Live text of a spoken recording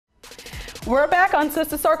We're back on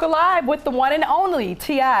Sister Circle Live with the one and only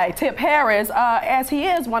T.I, Tip Harris, as he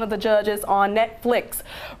is one of the judges on Netflix,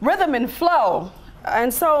 Rhythm and Flow.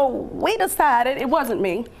 And so we decided, it wasn't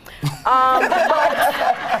me, but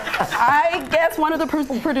I guess one of the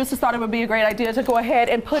producers thought it would be a great idea to go ahead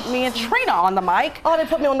and put me and Trina on the mic. Oh, they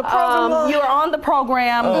put me on the program? You were on the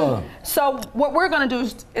program. So what we're going to do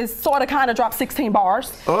is sort of kind of drop 16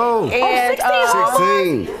 bars. Oh, and,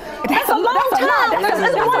 16. That's a long time. That's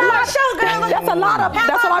a lot. That's a lot of.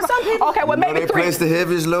 That's a lot of. Some people. Okay, well maybe they 3. place the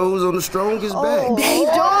heaviest loads on the strongest back. They do.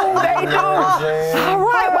 They do. All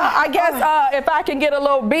right. Well, I guess if I can get a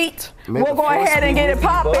little beat, we'll go ahead and get it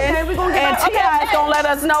popping. Okay, we're gonna get and T.I is gonna let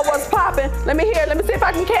us know what's popping. Let me hear. Let me see if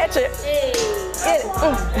I can catch it. Get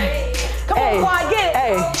it. Come on, Quad, get it.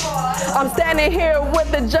 Hey, I'm standing here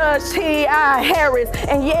with the judge T.I. Harris,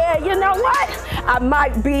 and yeah, you know what? I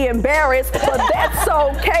might be embarrassed, but that's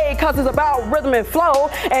okay, cause it's about rhythm and flow.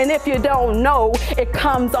 And if you don't know, it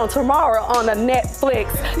comes on tomorrow on the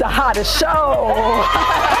Netflix, the hottest show.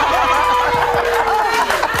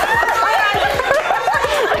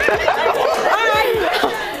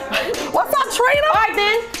 What's up, Trina? All right,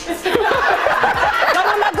 then. Y'all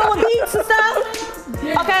want to go with beats and stuff?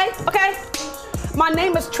 Okay, okay. My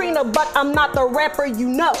name is Trina, but I'm not the rapper you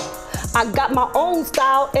know. I got my own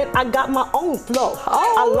style and I got my own flow.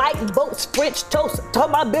 I like boats, French toast.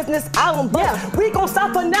 Talk my business, I don't boast. Yeah. We gon'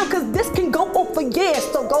 stop for now cause this can go on for years.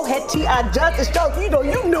 So go ahead, T.I.Judges show. You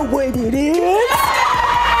know what it is.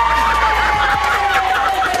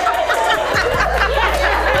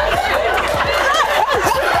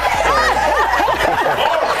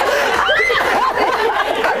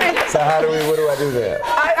 So what do I do there?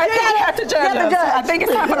 I think you have to judge us. I think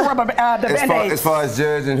it's time for the rubber, the Band-Aid. As far as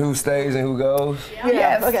judging who stays and who goes?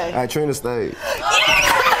 Yes. Okay. All right, Trina stays.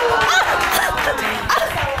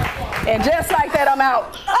 And just like that, I'm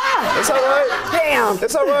out. It's all right. Damn.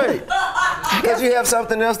 It's all right. Because you have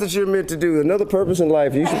something else that you're meant to do, another purpose in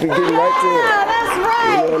life. You should be getting right to it. Yeah, that's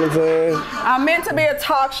right. You know what I'm saying? I'm meant to be a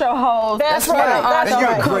talk show host. That's right. And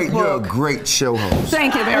you're a great show host.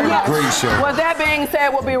 Thank you very much. Great show. With that being said,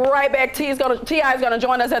 we'll be right back. T.I. is gonna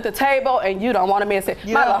join us at the table, and you don't want to miss it.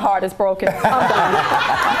 My little heart is broken. I'm done.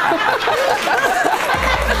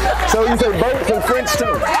 So you say boats and French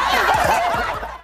too?